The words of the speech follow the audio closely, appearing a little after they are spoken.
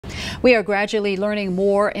We are gradually learning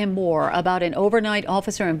more and more about an overnight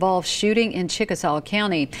officer-involved shooting in Chickasaw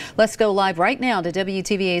County. Let's go live right now to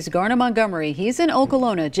WTVA's Garner Montgomery. He's in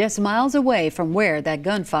Okolona, just miles away from where that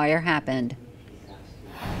gunfire happened.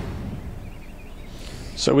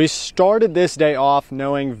 So we started this day off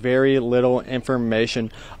knowing very little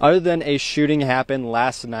information other than a shooting happened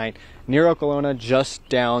last night near Okolona, just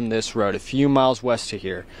down this road, a few miles west of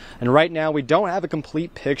here. And right now we don't have a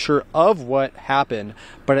complete picture of what happened,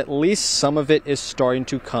 but at least some of it is starting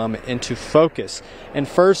to come into focus. And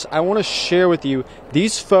first, I want to share with you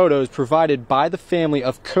these photos provided by the family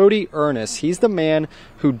of Cody Ernest. He's the man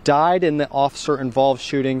who died in the officer-involved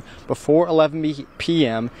shooting before 11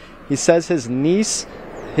 p.m. He says his niece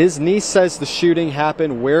says the shooting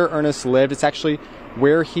happened where Ernest lived. It's actually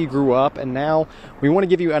where he grew up, and now we want to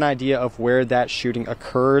give you an idea of where that shooting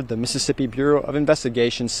occurred. The Mississippi Bureau of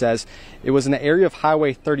Investigation says it was in the area of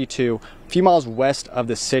Highway 32, a few miles west of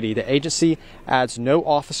the city. The agency adds no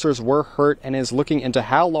officers were hurt and is looking into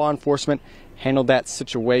how law enforcement handled that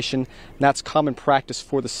situation. And that's common practice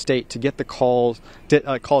for the state to get the calls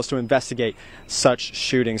to investigate such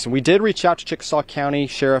shootings. And we did reach out to Chickasaw County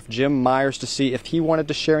Sheriff Jim Myers to see if he wanted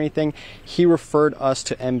to share anything. He referred us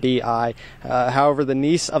to MBI. However, the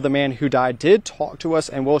niece of the man who died did talk to us,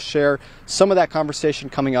 and we'll share some of that conversation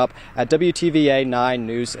coming up at WTVA 9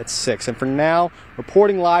 News at 6. And for now,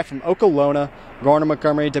 reporting live from Okolona, Garner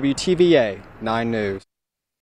Montgomery, WTVA 9 News.